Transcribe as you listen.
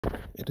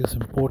It is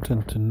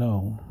important to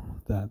know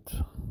that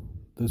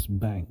this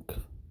bank,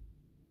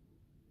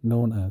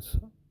 known as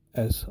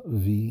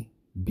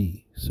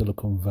SVB,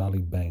 Silicon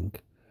Valley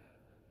Bank,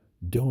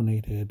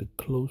 donated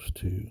close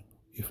to,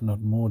 if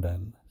not more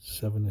than,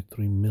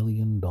 $73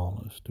 million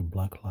to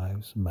Black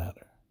Lives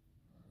Matter.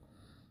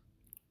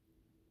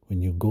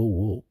 When you go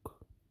woke,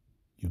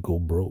 you go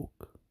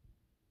broke.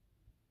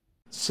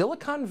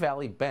 Silicon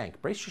Valley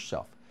Bank, brace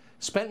yourself,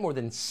 spent more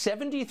than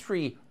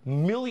 $73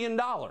 million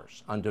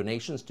on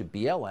donations to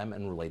BLM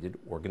and related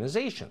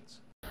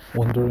organizations.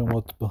 Wondering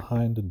what's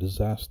behind the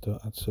disaster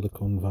at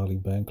Silicon Valley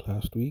Bank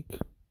last week?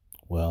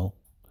 Well,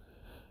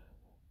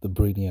 the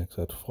brainiacs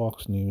at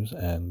Fox News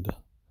and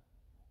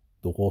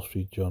the Wall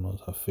Street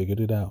Journals have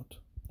figured it out.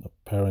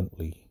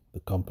 Apparently,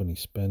 the company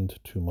spent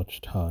too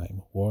much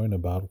time worrying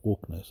about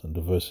wokeness and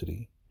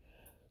diversity.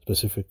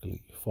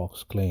 Specifically,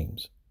 Fox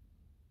claims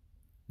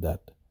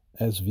that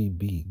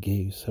SVB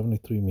gave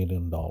 $73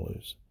 million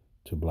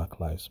to Black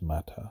Lives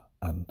Matter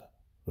and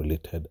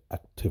related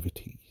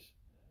activities.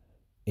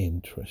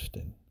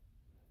 Interesting.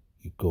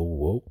 You go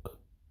woke,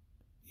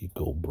 you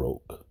go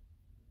broke.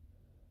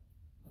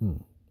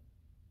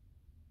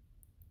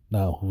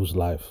 Now, whose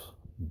life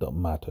that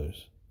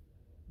matters?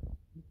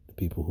 The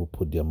people who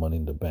put their money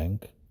in the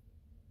bank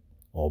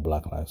or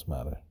Black Lives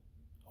Matter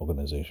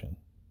organization?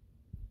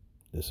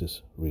 This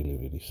is really,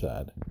 really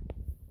sad.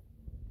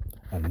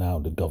 And now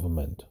the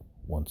government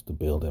wants to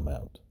bail them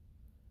out.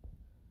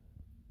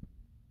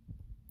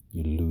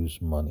 You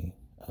lose money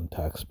and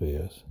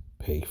taxpayers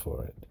pay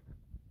for it.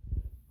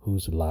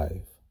 Whose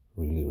life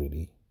really,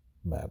 really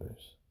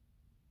matters?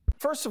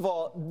 First of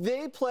all,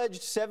 they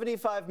pledged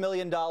 $75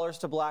 million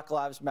to Black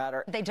Lives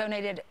Matter. They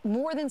donated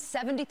more than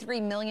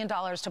 $73 million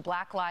to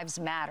Black Lives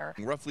Matter.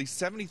 Roughly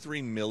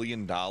 $73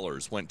 million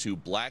went to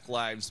Black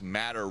Lives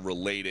Matter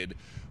related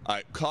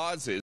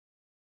causes.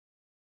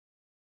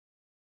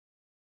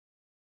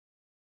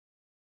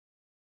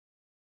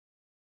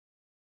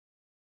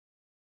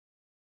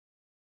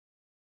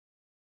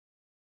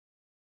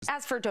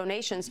 As for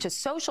donations to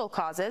social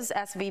causes,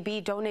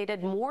 SVB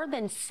donated more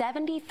than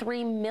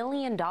 $73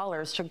 million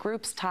to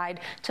groups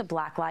tied to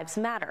Black Lives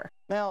Matter.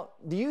 Now,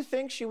 do you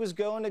think she was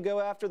going to go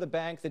after the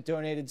bank that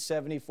donated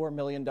 $74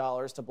 million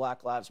to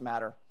Black Lives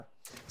Matter?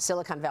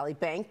 Silicon Valley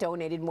Bank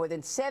donated more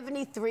than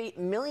 $73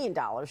 million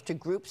to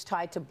groups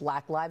tied to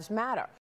Black Lives Matter.